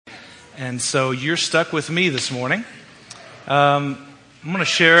And so you're stuck with me this morning. I'm going to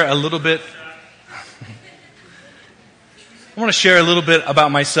share a little bit.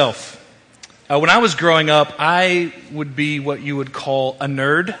 About myself. When I was growing up, I would be what you would call a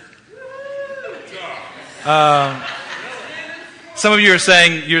nerd. Some of you are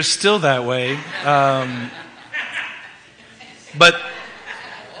saying you're still that way. But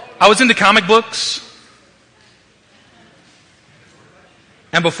I was into comic books.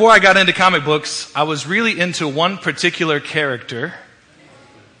 And before I got into comic books, I was really into one particular character.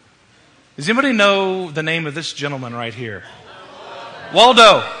 Does anybody know the name of this gentleman right here?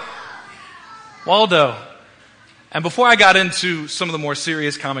 Waldo. And before I got into some of the more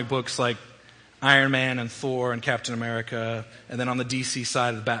serious comic books like Iron Man and Thor and Captain America, and then on the DC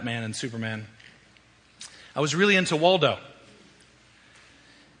side of Batman and Superman, I was really into Waldo. And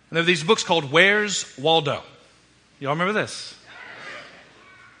there were these books called Where's Waldo? Y'all remember this?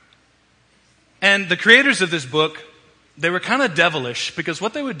 And the creators of this book, they were kind of devilish because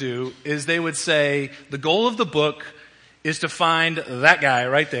what they would do is they would say the goal of the book is to find that guy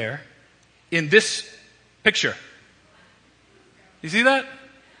right there in this picture. You see that?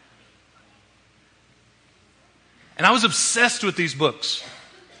 And I was obsessed with these books.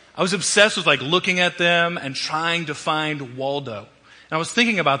 I was obsessed with looking at them and trying to find Waldo. And I was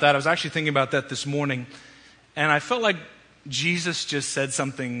thinking about that. I was actually thinking about that this morning. And I felt like Jesus just said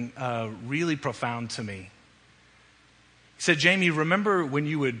something really profound to me. He said, Jamie, remember when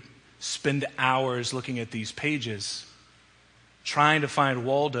you would spend hours looking at these pages, trying to find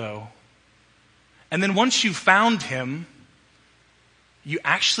Waldo, and then once you found him, you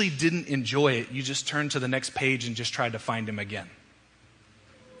actually didn't enjoy it. You just turned to the next page and just tried to find him again.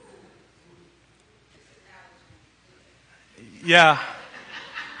 Yeah,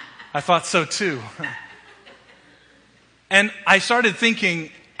 I thought so too. And I started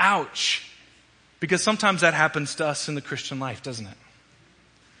thinking, ouch, because sometimes that happens to us in the Christian life, doesn't it?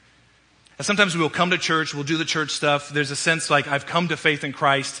 And sometimes we'll come to church, we'll do the church stuff. There's a sense like I've come to faith in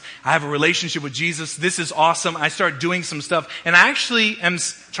Christ. I have a relationship with Jesus. This is awesome. I start doing some stuff. And I actually am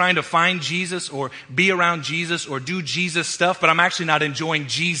trying to find Jesus or be around Jesus or do Jesus stuff, but I'm actually not enjoying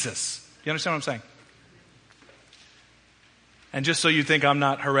Jesus. Do you understand what I'm saying? And just so you think I'm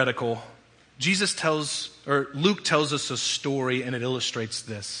not heretical, Luke tells us a story and it illustrates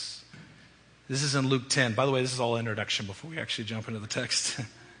this. This is in Luke 10. By the way, this is all introduction before we actually jump into the text.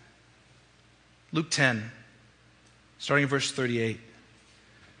 Luke 10, starting in verse 38.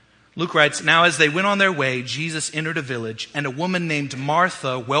 Luke writes, Now as they went on their way, Jesus entered a village, and a woman named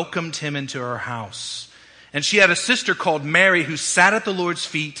Martha welcomed him into her house. And she had a sister called Mary who sat at the Lord's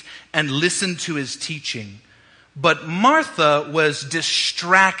feet and listened to his teaching. But Martha was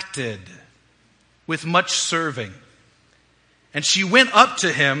distracted with much serving. And she went up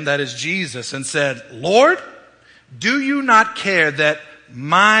to him, that is Jesus, and said, Lord, do you not care that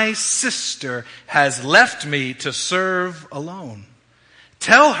my sister has left me to serve alone?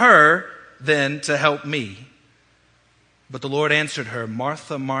 Tell her then to help me. But the Lord answered her,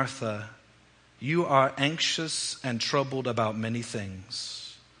 Martha, Martha, you are anxious and troubled about many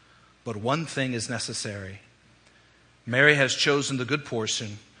things, but one thing is necessary. Mary has chosen the good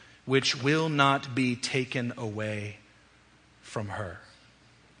portion, which will not be taken away from her.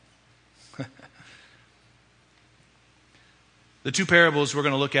 The two parables we're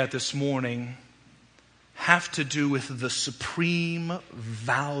going to look at this morning have to do with the supreme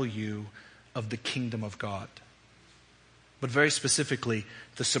value of the kingdom of God. But very specifically,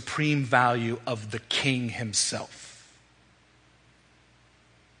 the supreme value of the King himself.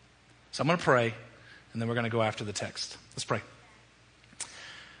 So I'm going to pray, and then we're going to go after the text. Let's pray.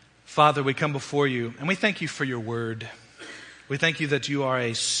 Father, we come before you, and we thank you for your word. We thank you that you are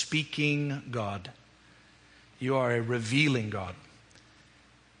a speaking God. You are a revealing God.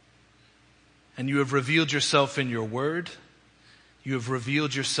 And you have revealed yourself in your word. You have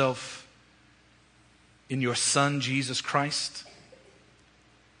revealed yourself in your Son, Jesus Christ.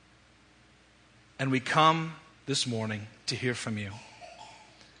 And we come this morning to hear from you.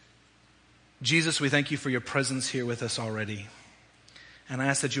 Jesus, we thank you for your presence here with us already. And I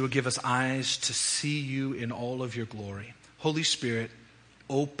ask that you would give us eyes to see you in all of your glory. Holy Spirit,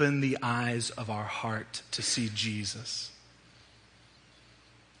 open the eyes of our heart to see Jesus.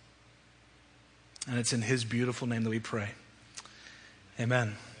 And it's in his beautiful name that we pray.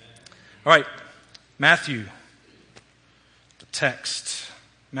 Amen. All right, Matthew, the text.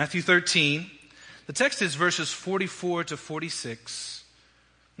 Matthew 13. The text is verses 44 to 46.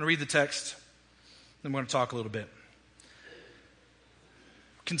 I'm going to read the text, then we're going to talk a little bit.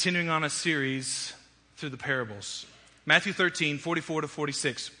 Continuing on a series through the parables. Matthew 13, 44 to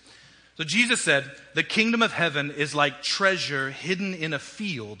 46. So Jesus said, the kingdom of heaven is like treasure hidden in a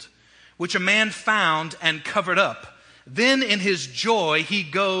field, which a man found and covered up. Then in his joy, he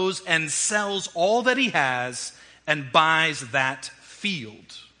goes and sells all that he has and buys that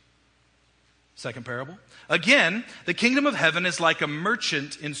field. Second parable. Again, the kingdom of heaven is like a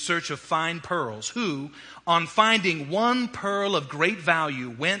merchant in search of fine pearls, who, on finding one pearl of great value,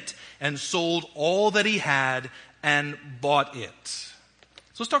 went and sold all that he had and bought it.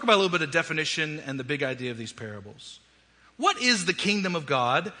 So let's talk about a little bit of definition and the big idea of these parables. What is the kingdom of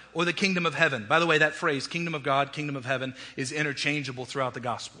God or the kingdom of heaven? By the way, that phrase, kingdom of God, kingdom of heaven, is interchangeable throughout the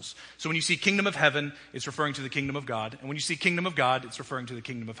Gospels. So when you see kingdom of heaven, it's referring to the kingdom of God. And when you see kingdom of God, it's referring to the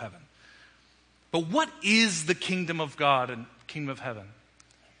kingdom of heaven. But what is the kingdom of God and kingdom of heaven?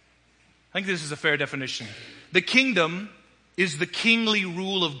 I think this is a fair definition. The kingdom is the kingly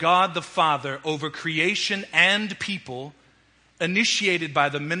rule of God the Father over creation and people, initiated by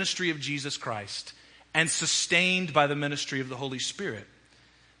the ministry of Jesus Christ and sustained by the ministry of the Holy Spirit.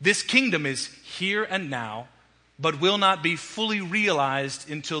 This kingdom is here and now, but will not be fully realized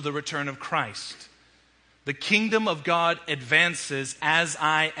until the return of Christ. The kingdom of God advances as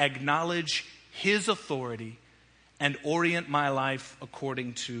I acknowledge His authority and orient my life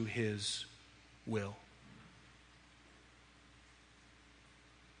according to His will.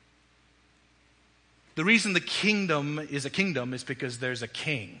 The reason the kingdom is a kingdom is because there's a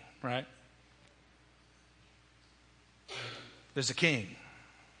king, right? There's a king.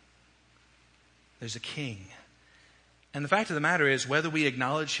 There's a king. And the fact of the matter is, whether we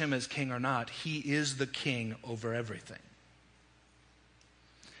acknowledge him as king or not, he is the king over everything.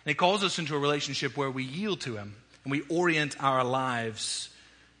 And he calls us into a relationship where we yield to him and we orient our lives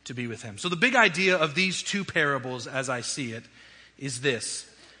to be with him. So the big idea of these two parables, as I see it, is this.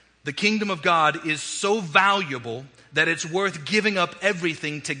 The kingdom of God is so valuable that it's worth giving up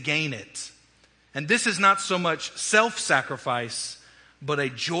everything to gain it. And this is not so much self-sacrifice, but a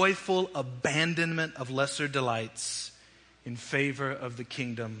joyful abandonment of lesser delights in favor of the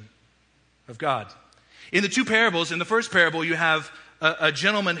kingdom of God. In the two parables, in the first parable, you have a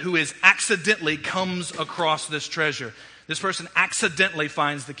gentleman who is accidentally comes across this treasure. This person accidentally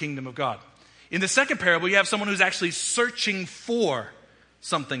finds the kingdom of God. In the second parable, you have someone who's actually searching for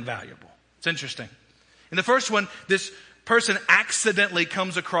something valuable. It's interesting. In the first one, this person accidentally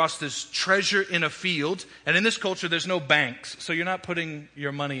comes across this treasure in a field. And in this culture, there's no banks. So you're not putting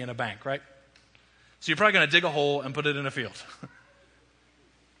your money in a bank, right? So you're probably going to dig a hole and put it in a field.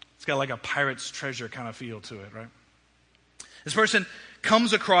 It's got like a pirate's treasure kind of feel to it, right? This person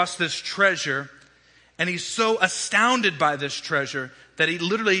comes across this treasure, and he's so astounded by this treasure that he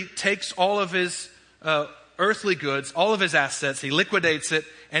literally takes all of his earthly goods, all of his assets, he liquidates it,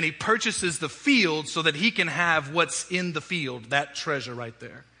 and he purchases the field so that he can have what's in the field, that treasure right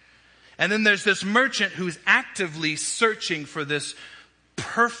there. And then there's this merchant who's actively searching for this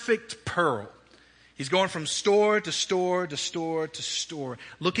perfect pearl. He's going from store to store to store to store,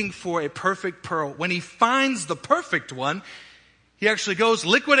 looking for a perfect pearl. When he finds the perfect one, he actually goes,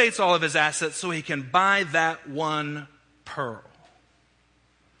 liquidates all of his assets so he can buy that one pearl.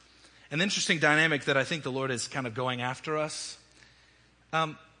 An interesting dynamic that I think the Lord is kind of going after us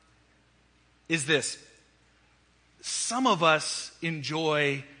is this. Some of us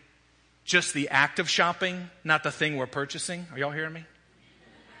enjoy just the act of shopping, not the thing we're purchasing. Are y'all hearing me?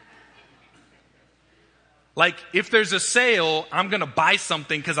 Like, if there's a sale, I'm going to buy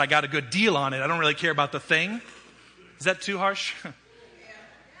something because I got a good deal on it. I don't really care about the thing. Is that too harsh?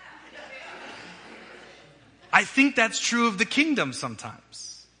 I think that's true of the kingdom sometimes.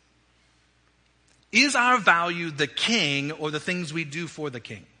 Is our value the king or the things we do for the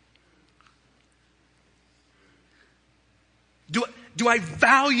king? Do I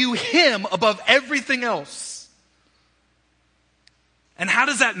value him above everything else? And how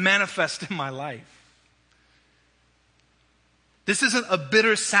does that manifest in my life? This isn't a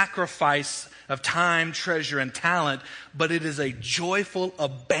bitter sacrifice of time, treasure, and talent, but it is a joyful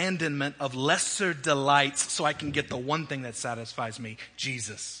abandonment of lesser delights so I can get the one thing that satisfies me,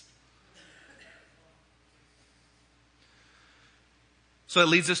 Jesus. So it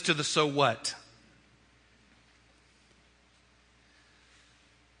leads us to the so what.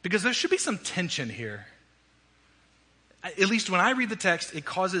 Because there should be some tension here. At least when I read the text, it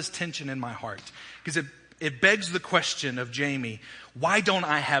causes tension in my heart. Because it begs the question of Jamie, why don't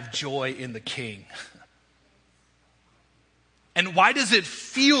I have joy in the King? And why does it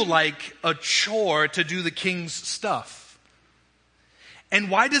feel like a chore to do the King's stuff? And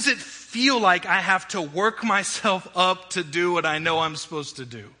why does it feel like I have to work myself up to do what I know I'm supposed to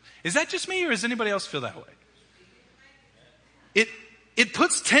do? Is that just me, or does anybody else feel that way? it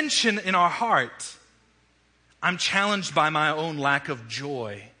puts tension in our heart. I'm challenged by my own lack of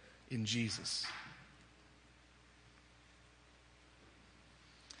joy in Jesus.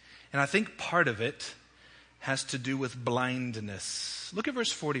 And I think part of it has to do with blindness. Look at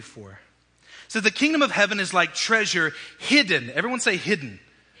verse 44. It says, the kingdom of heaven is like treasure hidden. Everyone say hidden.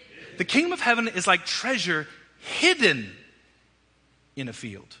 The kingdom of heaven is like treasure hidden in a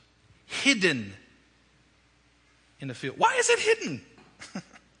field. Hidden in a field. Why is it hidden?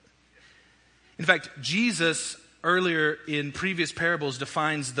 In fact, Jesus earlier in previous parables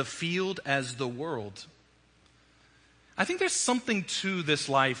defines the field as the world. I think there's something to this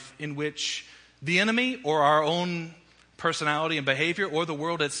life in which the enemy or our own personality and behavior or the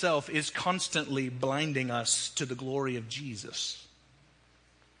world itself is constantly blinding us to the glory of Jesus.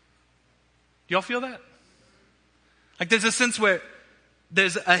 Do y'all feel that? Like there's a sense where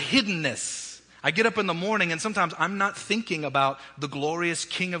there's a hiddenness. I get up in the morning and sometimes I'm not thinking about the glorious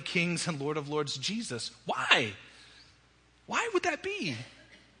King of Kings and Lord of Lords, Jesus. Why? Why would that be?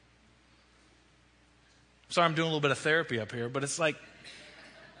 Sorry, I'm doing a little bit of therapy up here, but it's like,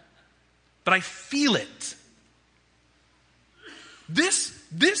 but I feel it.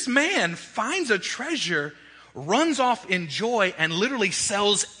 This man finds a treasure, runs off in joy, and literally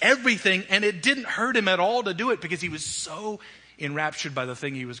sells everything, and it didn't hurt him at all to do it because he was so enraptured by the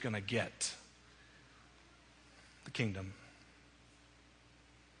thing he was going to get. The kingdom.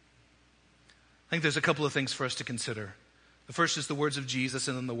 I think there's a couple of things for us to consider. The first is the words of Jesus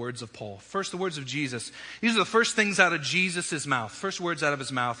and then the words of Paul. First, the words of Jesus. These are the first things out of Jesus' mouth. First words out of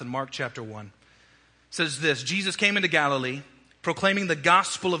his mouth in Mark chapter 1. It says this, Jesus came into Galilee, proclaiming the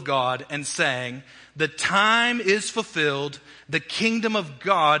gospel of God and saying, the time is fulfilled, the kingdom of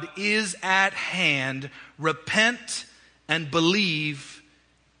God is at hand, repent and believe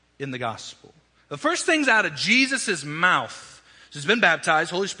in the gospel. The first things out of Jesus' mouth. He's been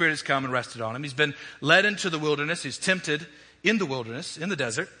baptized. Holy Spirit has come and rested on him. He's been led into the wilderness. He's tempted in the wilderness, in the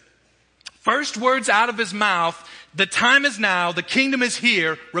desert. First words out of his mouth, the time is now, the kingdom is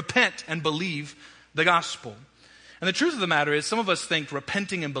here, repent and believe the gospel. And the truth of the matter is, some of us think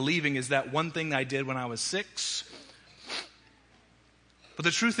repenting and believing is that one thing I did when I was 6. But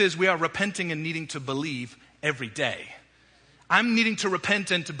the truth is, we are repenting and needing to believe every day. I'm needing to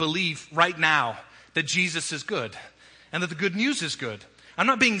repent and to believe right now that Jesus is good and that the good news is good. I'm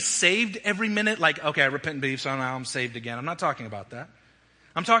not being saved every minute like, okay, I repent and believe, so now I'm saved again. I'm not talking about that.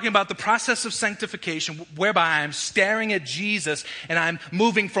 I'm talking about the process of sanctification whereby I'm staring at Jesus and I'm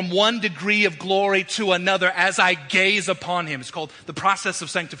moving from one degree of glory to another as I gaze upon him. It's called the process of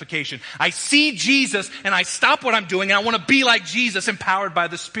sanctification. I see Jesus and I stop what I'm doing and I want to be like Jesus, empowered by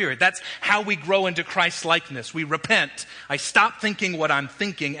the Spirit. That's how we grow into Christ likeness. We repent. I stop thinking what I'm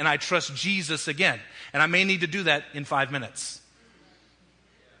thinking and I trust Jesus again. And I may need to do that in 5 minutes.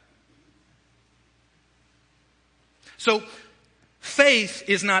 So, faith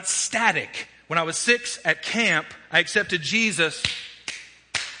is not static. When I was 6 at camp, I accepted Jesus.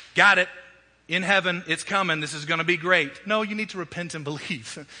 Got it. In heaven, it's coming. This is going to be great. No, you need to repent and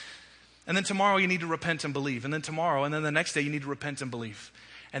believe. And then tomorrow you need to repent and believe. And then tomorrow, and then the next day you need to repent and believe.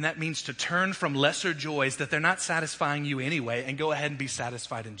 And that means to turn from lesser joys that they're not satisfying you anyway and go ahead and be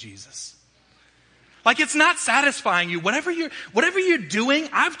satisfied in Jesus. Like it's not satisfying you. Whatever you're doing,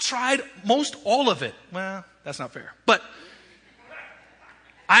 I've tried most all of it. Well, that's not fair. But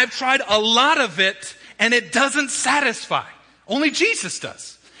I've tried a lot of it and it doesn't satisfy. Only Jesus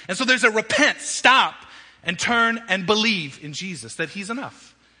does. And so there's a repent, stop, and turn and believe in Jesus that he's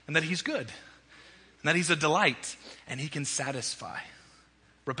enough and that he's good and that he's a delight and he can satisfy.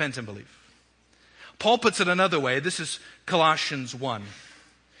 Repent and believe. Paul puts it another way. This is Colossians 1.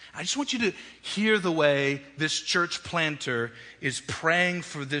 I just want you to hear the way this church planter is praying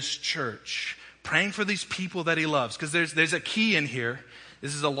for this church, praying for these people that he loves. Because there's a key in here.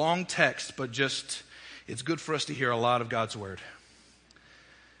 This is a long text, but just, it's good for us to hear a lot of God's word.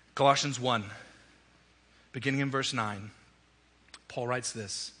 Colossians 1, beginning in verse 9, Paul writes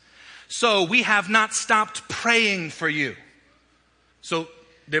this. So we have not stopped praying for you. So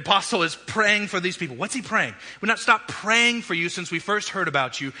the apostle is praying for these people. What's he praying? We've not stopped praying for you since we first heard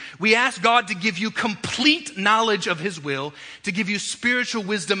about you. We ask God to give you complete knowledge of his will, to give you spiritual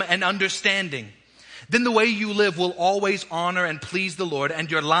wisdom and understanding. Then the way you live will always honor and please the Lord,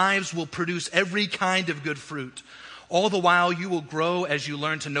 and your lives will produce every kind of good fruit. All the while you will grow as you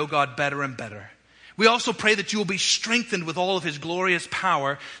learn to know God better and better. We also pray that you will be strengthened with all of his glorious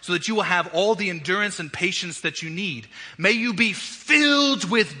power so that you will have all the endurance and patience that you need. May you be filled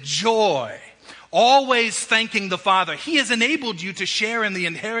with joy, always thanking the Father. He has enabled you to share in the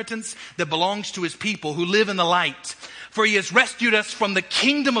inheritance that belongs to his people who live in the light. For he has rescued us from the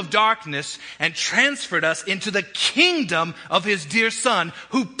kingdom of darkness and transferred us into the kingdom of his dear Son,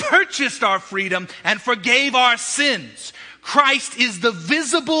 who purchased our freedom and forgave our sins. Christ is the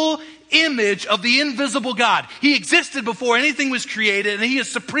visible image of the invisible God. He existed before anything was created, and he is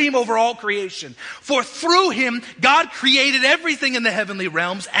supreme over all creation. For through him, God created everything in the heavenly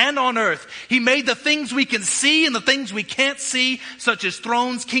realms and on earth. He made the things we can see and the things we can't see, such as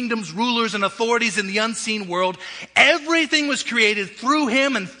thrones, kingdoms, rulers, and authorities in the unseen world. Everything was created through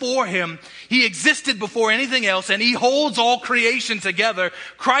him and for him. He existed before anything else, and he holds all creation together.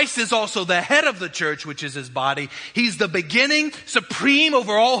 Christ is also the head of the church, which is his body. He's the beginning, supreme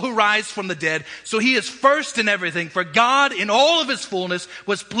over all who rise from the dead. So he is first in everything. For God, in all of his fullness,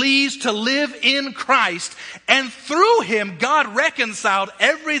 was pleased to live in Christ, and through him, God reconciled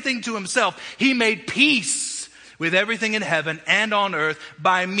everything to himself. He made peace with everything in heaven and on earth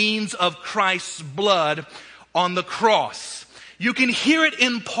by means of Christ's blood on the cross. You can hear it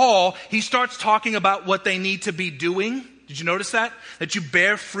in Paul. He starts talking about what they need to be doing. Did you notice that? That you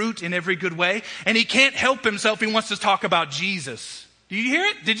bear fruit in every good way. And he can't help himself. He wants to talk about Jesus. Do you hear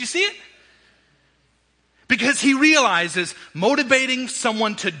it? Did you see it? Because he realizes motivating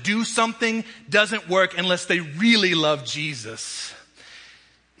someone to do something doesn't work unless they really love Jesus.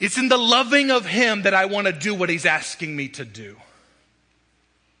 It's in the loving of him that I want to do what he's asking me to do.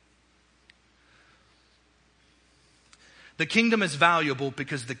 The kingdom is valuable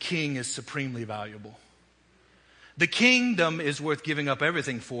because the king is supremely valuable. The kingdom is worth giving up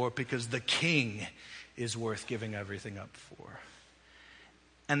everything for because the king is worth giving everything up for.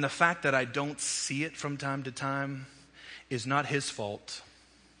 And the fact that I don't see it from time to time is not his fault,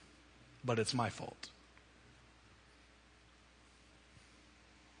 but it's my fault.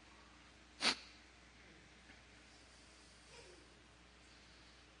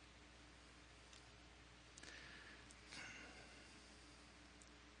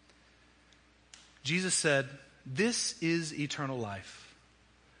 Jesus said, "This is eternal life."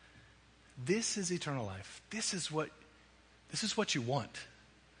 This is eternal life. This is what you want.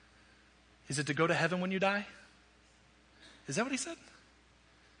 Is it to go to heaven when you die? Is that what he said?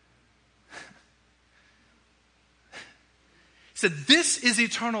 He said, "This is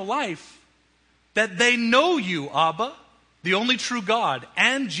eternal life, that they know you, Abba, the only true God,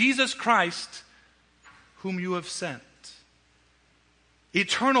 and Jesus Christ, whom you have sent."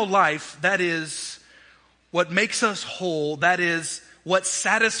 Eternal life, that is what makes us whole, that is what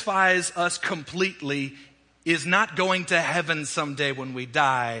satisfies us completely, is not going to heaven someday when we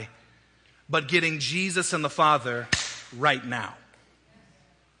die, but getting Jesus and the Father right now.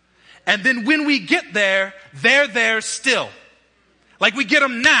 And then when we get there, they're there still. Like we get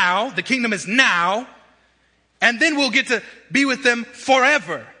them now, the kingdom is now, and then we'll get to be with them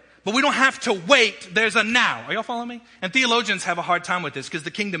forever. But we don't have to wait. There's a now. Are y'all following me? And theologians have a hard time with this because the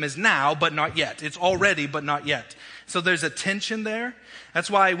kingdom is now, but not yet. It's already, but not yet. So there's a tension there. That's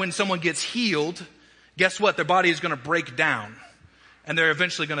why when someone gets healed, guess what? Their body is going to break down. And they're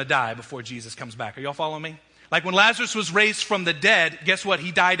eventually going to die before Jesus comes back. Are y'all following me? Like when Lazarus was raised from the dead, guess what?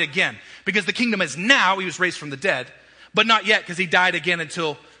 He died again. Because the kingdom is now, he was raised from the dead. But not yet, because he died again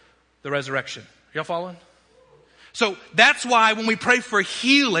until the resurrection. Are y'all following? So that's why when we pray for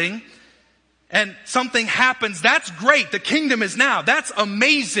healing and something happens, that's great. The kingdom is now. That's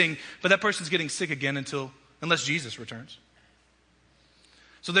amazing. But that person's getting sick again unless Jesus returns.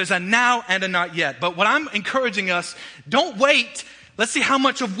 So there's a now and a not yet. But what I'm encouraging us, don't wait. Let's see how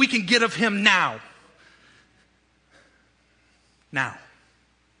much we can get of him now. Now.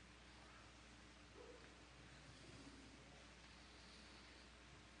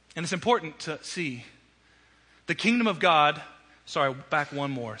 And it's important to see the kingdom of God. Sorry, back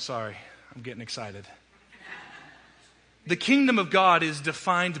one more. Sorry, I'm getting excited. The kingdom of God is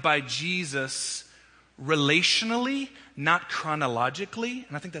defined by Jesus relationally, not chronologically.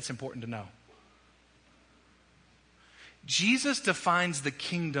 And I think that's important to know. Jesus defines the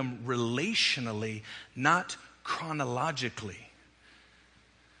kingdom relationally, not chronologically.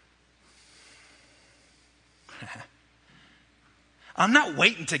 I'm not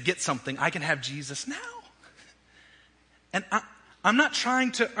waiting to get something. I can have Jesus now. And I'm not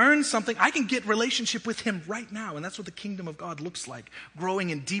trying to earn something. I can get relationship with him right now. And that's what the kingdom of God looks like. Growing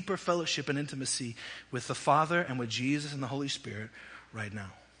in deeper fellowship and intimacy with the Father and with Jesus and the Holy Spirit right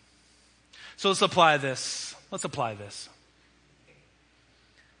now. So let's apply this.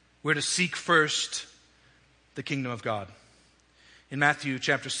 We're to seek first the kingdom of God. In Matthew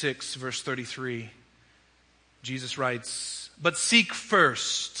chapter 6, verse 33, Jesus writes, "But seek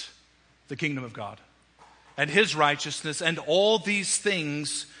first the kingdom of God and his righteousness, and all these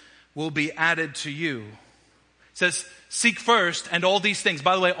things will be added to you. It says, seek first, and all these things.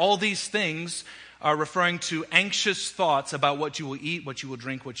 By the way, all these things are referring to anxious thoughts about what you will eat, what you will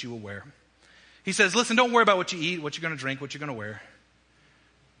drink, what you will wear. He says, listen, don't worry about what you eat, what you're going to drink, what you're going to wear.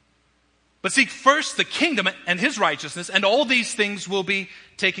 But seek first the kingdom and his righteousness, and all these things will be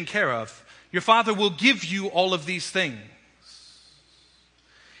taken care of. Your Father will give you all of these things.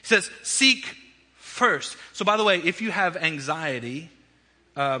 He says, seek first. So by the way, if you have anxiety,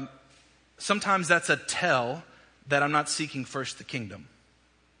 sometimes that's a tell that I'm not seeking first the kingdom.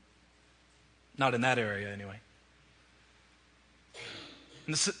 Not in that area anyway.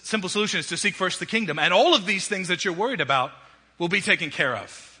 And the simple solution is to seek first the kingdom, and all of these things that you're worried about will be taken care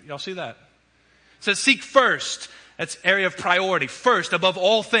of. Y'all see that? It says seek first. That's area of priority. First, above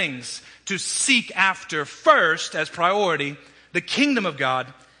all things, to seek after first as priority the kingdom of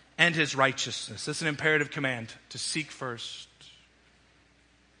God and his righteousness. That's an imperative command, to seek first.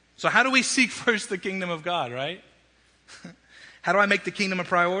 So how do we seek first the kingdom of God, right? How do I make the kingdom a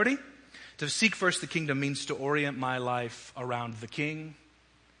priority? To seek first the kingdom means to orient my life around the king,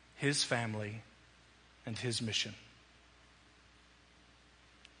 his family, and his mission.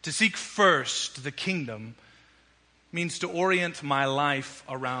 To seek first the kingdom means to orient my life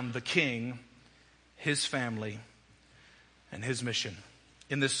around the king, his family, and his mission.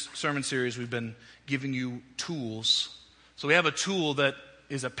 In this sermon series, we've been giving you tools. So we have a tool that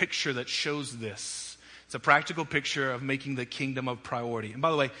is a picture that shows this. It's a practical picture of making the kingdom a priority. And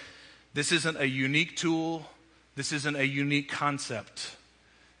by the way, this isn't a unique tool. This isn't a unique concept.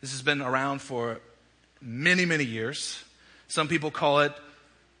 This has been around for many, many years. Some people call it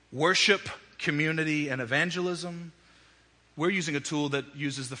worship, community, and evangelism. We're using a tool that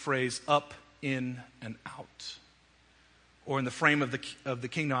uses the phrase up, in, and out. Or in the frame of the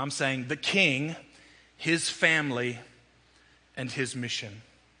kingdom, I'm saying the king, his family, and his mission.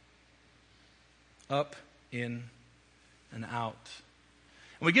 Up, in, and out.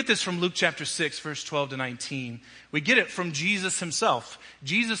 And we get this from Luke chapter 6, verse 12 to 19. We get it from Jesus himself.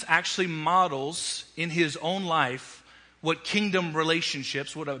 Jesus actually models in his own life what kingdom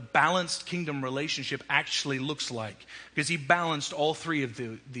relationships, what a balanced kingdom relationship actually looks like. Because he balanced all three of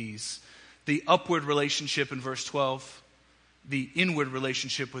these. The upward relationship in verse 12, the inward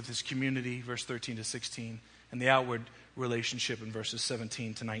relationship with his community, verse 13 to 16, and the outward relationship in verses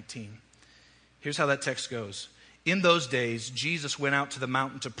 17 to 19. Here's how that text goes. In those days, Jesus went out to the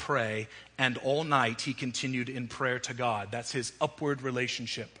mountain to pray, and all night he continued in prayer to God. That's his upward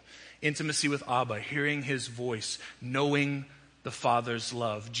relationship. Intimacy with Abba, hearing his voice, knowing the Father's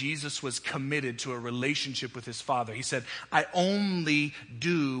love. Jesus was committed to a relationship with his Father. He said, I only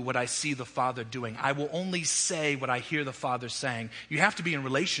do what I see the Father doing. I will only say what I hear the Father saying. You have to be in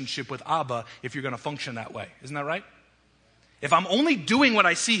relationship with Abba if you're going to function that way. Isn't that right? If I'm only doing what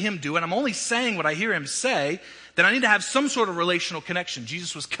I see him do, and I'm only saying what I hear him say, then I need to have some sort of relational connection.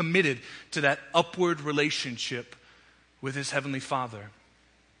 Jesus was committed to that upward relationship with his heavenly Father.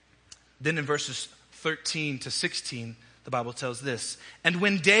 Then in verses 13 to 16, the Bible tells this, and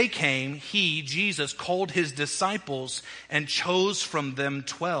when day came, he, Jesus, called his disciples and chose from them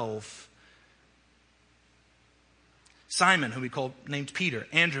 12. Simon, whom he named Peter,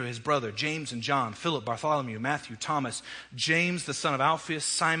 Andrew, his brother, James and John, Philip, Bartholomew, Matthew, Thomas, James, the son of Alphaeus,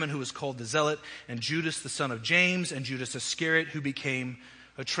 Simon, who was called the Zealot, and Judas, the son of James, and Judas Iscariot, who became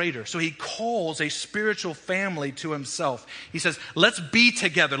a traitor. So he calls a spiritual family to himself. He says, let's be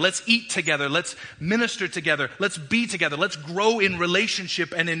together. Let's eat together. Let's minister together. Let's be together. Let's grow in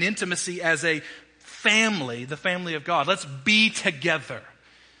relationship and in intimacy as a family, the family of God. Let's be together.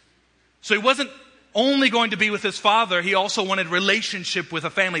 So he wasn't only going to be with his Father. He also wanted relationship with a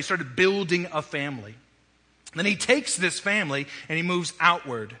family. He started building a family. Then he takes this family and he moves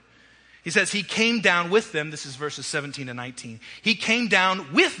outward. He says he came down with them. This is verses 17 and 19. He came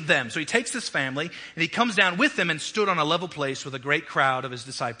down with them. So he takes this family and he comes down with them and stood on a level place with a great crowd of his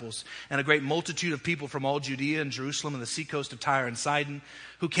disciples and a great multitude of people from all Judea and Jerusalem and the seacoast of Tyre and Sidon,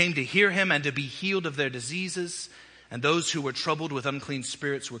 who came to hear him and to be healed of their diseases. And those who were troubled with unclean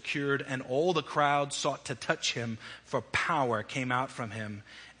spirits were cured, and all the crowd sought to touch him, for power came out from him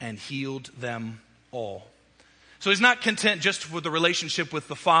and healed them all. So he's not content just with the relationship with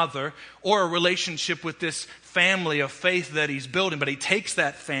the Father or a relationship with this family of faith that he's building, but he takes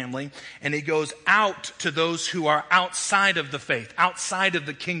that family and he goes out to those who are outside of the faith, outside of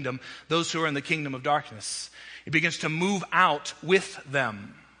the kingdom, those who are in the kingdom of darkness. He begins to move out with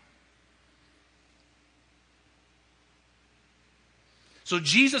them. So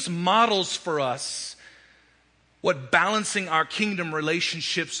Jesus models for us what balancing our kingdom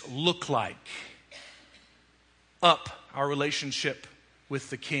relationships look like. Up our relationship with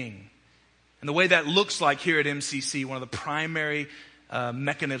the King. And the way that looks like here at MCC, one of the primary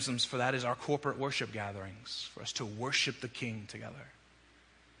mechanisms for that is our corporate worship gatherings, for us to worship the King together.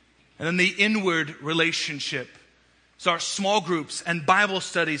 And then the inward relationship is our small groups and Bible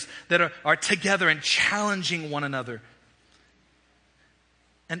studies that are together and challenging one another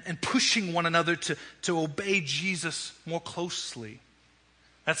and pushing one another to obey Jesus more closely.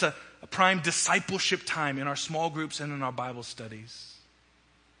 That's a prime discipleship time in our small groups and in our Bible studies.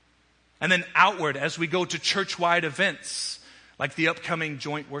 And then outward, as we go to church-wide events, like the upcoming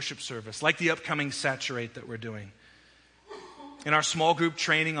joint worship service, like the upcoming Saturate that we're doing. In our small group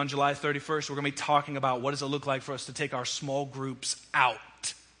training on July 31st, we're going to be talking about what does it look like for us to take our small groups out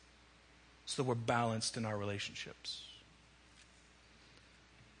so that we're balanced in our relationships.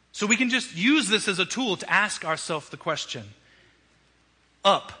 So we can just use this as a tool to ask ourselves the question,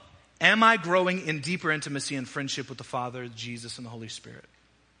 up, am I growing in deeper intimacy and friendship with the Father, Jesus, and the Holy Spirit?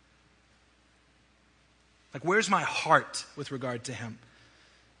 Like, where's my heart with regard to Him?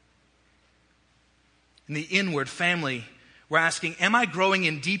 In the inward family, we're asking, am I growing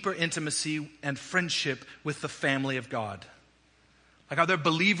in deeper intimacy and friendship with the family of God? Like, are there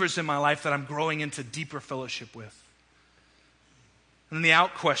believers in my life that I'm growing into deeper fellowship with? And then the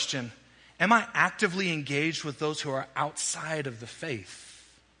out question, am I actively engaged with those who are outside of the faith?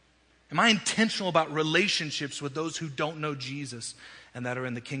 Am I intentional about relationships with those who don't know Jesus and that are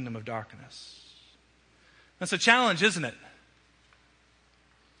in the kingdom of darkness? That's a challenge, isn't it?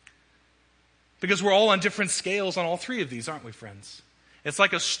 Because we're all on different scales on all three of these, aren't we, friends? It's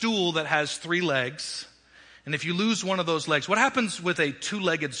like a stool that has 3 legs. And if you lose one of those legs, what happens with a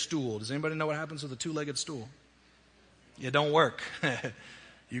 2-legged stool? Does anybody know what happens with a 2-legged stool? It don't work.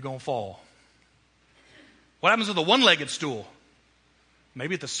 You're going to fall. What happens with a 1-legged stool?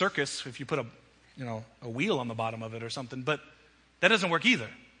 Maybe at the circus, if you put a wheel on the bottom of it or something, but that doesn't work either.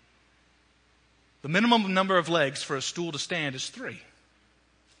 The minimum number of legs for a stool to stand is 3.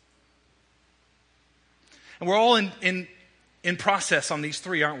 And we're all in process on these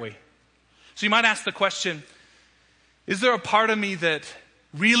 3, aren't we? So you might ask the question, is there a part of me that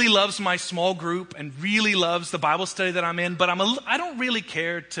really loves my small group and really loves the Bible study that I'm in, but I don't really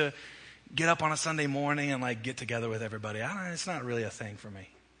care to get up on a Sunday morning and like get together with everybody? It's not really a thing for me.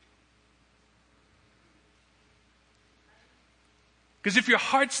 Because if your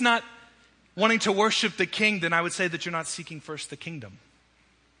heart's not wanting to worship the King, then I would say that you're not seeking first the kingdom.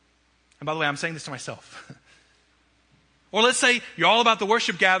 And by the way, I'm saying this to myself. Or let's say you're all about the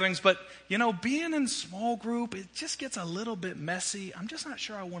worship gatherings, but being in small group, it just gets a little bit messy. I'm just not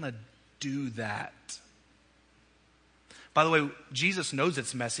sure I want to do that. By the way, Jesus knows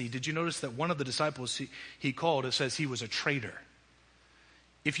it's messy. Did you notice that one of the disciples he called, it says he was a traitor?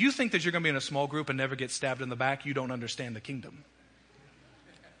 If you think that you're going to be in a small group and never get stabbed in the back, you don't understand the kingdom.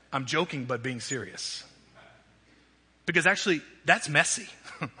 I'm joking, but being serious. Because actually, that's messy.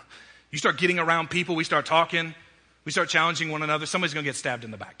 You start getting around people, we start talking, we start challenging one another, somebody's going to get stabbed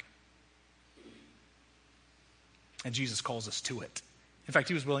in the back. And Jesus calls us to it. In fact,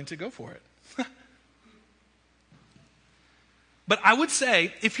 he was willing to go for it. But I would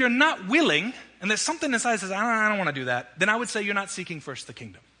say, if you're not willing, and there's something inside that says, I don't want to do that, then I would say you're not seeking first the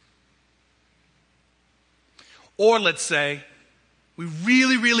kingdom. Or let's say, we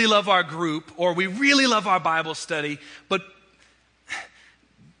really, really love our group, or we really love our Bible study, but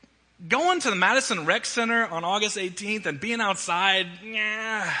going to the Madison Rec Center on August 18th and being outside,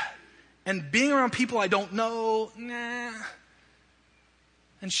 and being around people I don't know,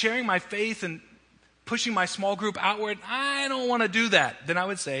 and sharing my faith and pushing my small group outward, I don't want to do that. Then I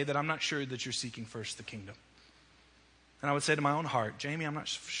would say that I'm not sure that you're seeking first the kingdom. And I would say to my own heart, Jamie, I'm not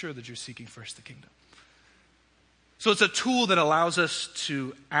sure that you're seeking first the kingdom. So it's a tool that allows us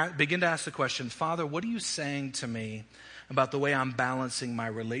to begin to ask the question, Father, what are you saying to me about the way I'm balancing my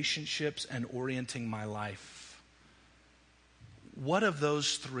relationships and orienting my life? What of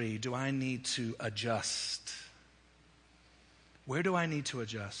those 3 do I need to adjust? Where do I need to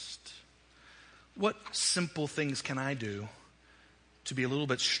adjust? What simple things can I do to be a little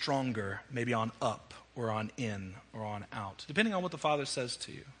bit stronger, maybe on up or on in or on out, depending on what the Father says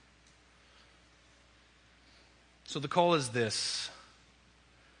to you? So the call is this.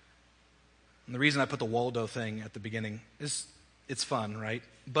 And the reason I put the Waldo thing at the beginning is it's fun, right?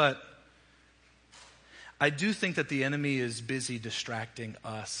 But I do think that the enemy is busy distracting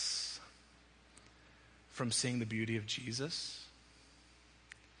us from seeing the beauty of Jesus.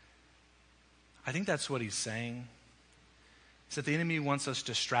 I think that's what he's saying. Is that the enemy wants us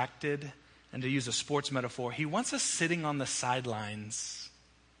distracted And to use a sports metaphor, he wants us sitting on the sidelines,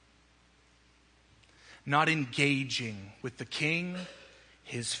 not engaging with the king,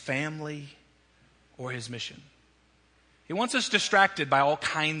 his family, or his mission. He wants us distracted by all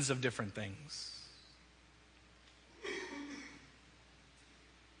kinds of different things.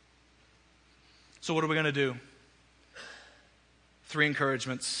 So what are we going to do? 3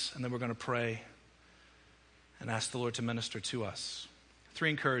 encouragements, and then we're going to pray and ask the Lord to minister to us. 3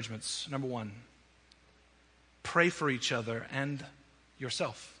 encouragements. Number 1, pray for each other and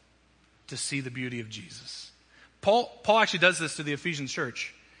yourself to see the beauty of Jesus. Paul actually does this to the Ephesians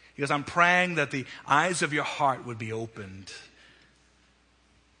church. He goes, I'm praying that the eyes of your heart would be opened.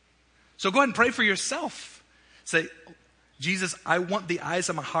 So go ahead and pray for yourself. Say, Jesus, I want the eyes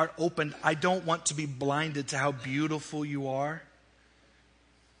of my heart opened. I don't want to be blinded to how beautiful you are.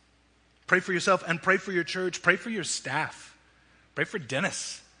 Pray for yourself and pray for your church. Pray for your staff. Pray for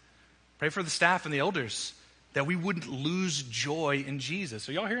Dennis. Pray for the staff and the elders that we wouldn't lose joy in Jesus.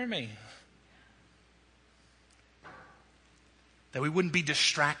 Are y'all hearing me? That we wouldn't be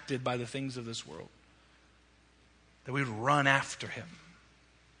distracted by the things of this world. That we would run after him.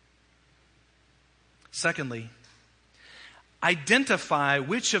 Secondly, identify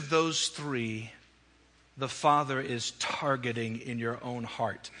which of those 3 the Father is targeting in your own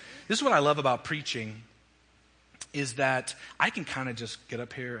heart. This is what I love about preaching, is that I can kind of just get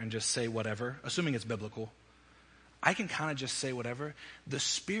up here and just say whatever, assuming it's biblical. I can kind of just say whatever. The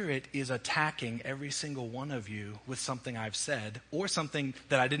Spirit is attacking every single one of you with something I've said or something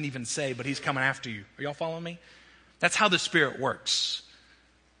that I didn't even say, but he's coming after you. Are y'all following me? That's how the Spirit works.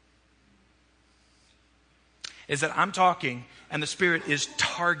 Is that I'm talking and the Spirit is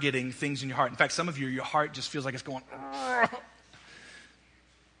targeting things in your heart. In fact, some of you, your heart just feels like it's going, "Argh."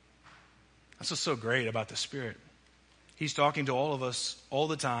 That's what's so great about the Spirit. He's talking to all of us all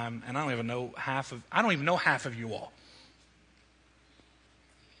the time, and I don't even know half of you all.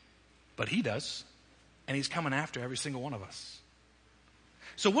 But he does, and he's coming after every single one of us.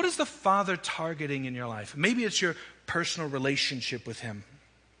 So what is the Father targeting in your life? Maybe it's your personal relationship with him.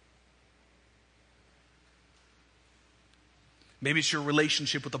 Maybe it's your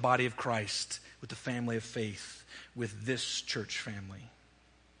relationship with the body of Christ, with the family of faith, with this church family.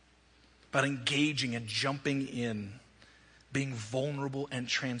 About engaging and jumping in, being vulnerable and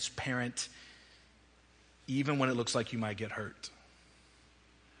transparent, even when it looks like you might get hurt.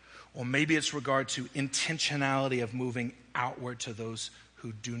 Or maybe it's regard to intentionality of moving outward to those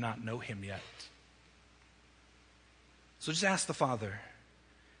who do not know him yet. So just ask the Father,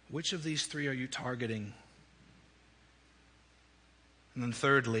 which of these 3 are you targeting? And then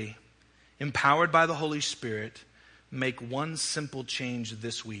thirdly, empowered by the Holy Spirit, make one simple change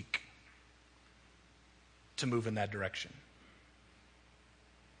this week to move in that direction.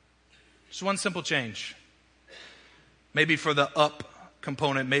 Just one simple change. Maybe for the up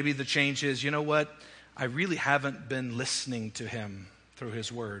component, maybe the change is, you know what? I really haven't been listening to him through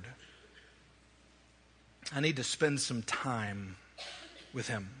his word. I need to spend some time with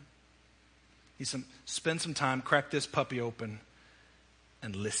him. Spend some time, crack this puppy open,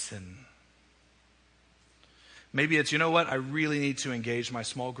 and listen. Maybe it's, you know what? I really need to engage my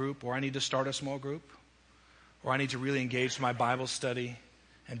small group, or I need to start a small group, or I need to really engage my Bible study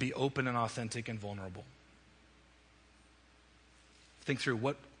and be open and authentic and vulnerable. Think through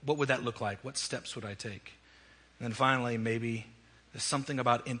what would that look like? What steps would I take? And then finally, maybe there's something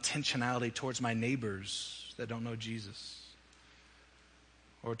about intentionality towards my neighbors that don't know Jesus,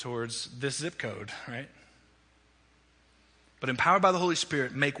 or towards this zip code, right? But empowered by the Holy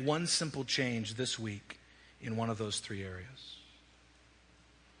Spirit, make one simple change this week in one of those 3 areas.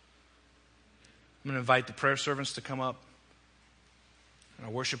 I'm going to invite the prayer servants to come up and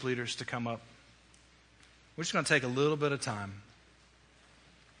our worship leaders to come up. We're just going to take a little bit of time.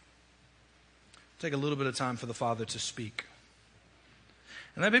 Take a little bit of time for the Father to speak.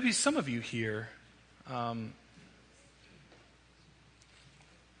 And there may be some of you here,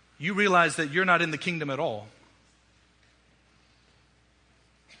 you realize that you're not in the kingdom at all.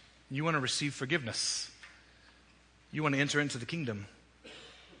 You want to receive forgiveness. You want to enter into the kingdom.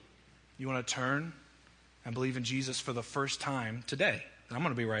 You want to turn and believe in Jesus for the first time today. And I'm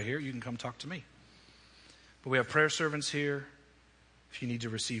going to be right here. You can come talk to me. But we have prayer servants here. If you need to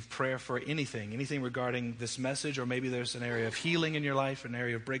receive prayer for anything regarding this message, or maybe there's an area of healing in your life, an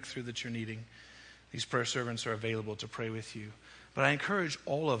area of breakthrough that you're needing, these prayer servants are available to pray with you. But I encourage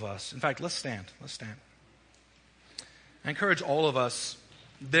all of us, in fact, let's stand. I encourage all of us,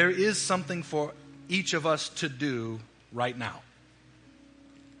 there is something for each of us to do right now.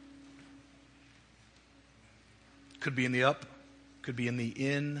 Could be in the up, could be in the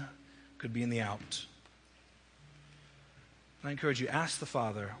in, could be in the out. And I encourage you, ask the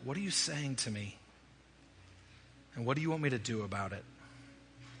Father, what are you saying to me? And what do you want me to do about it?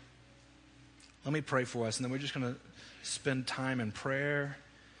 Let me pray for us, and then we're just going to spend time in prayer,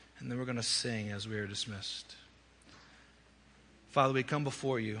 and then we're going to sing as we are dismissed. Father, we come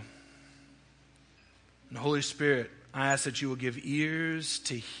before you. And Holy Spirit, I ask that you will give ears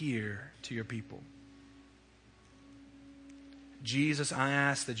to hear to your people. Jesus, I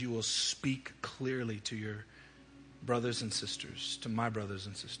ask that you will speak clearly to your brothers and sisters, to my brothers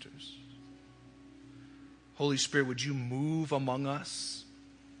and sisters. Holy Spirit, would you move among us?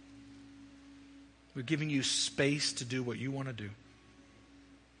 We're giving you space to do what you want to do.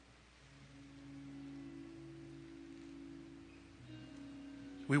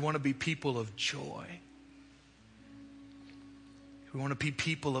 We want to be people of joy. We want to be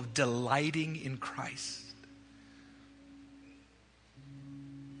people of delighting in Christ.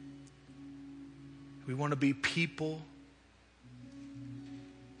 We want to be people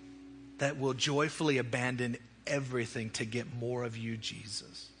that will joyfully abandon everything to get more of you,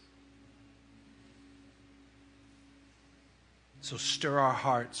 Jesus. So stir our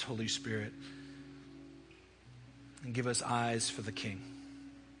hearts, Holy Spirit, and give us eyes for the King.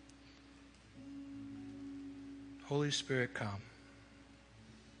 Holy Spirit, come.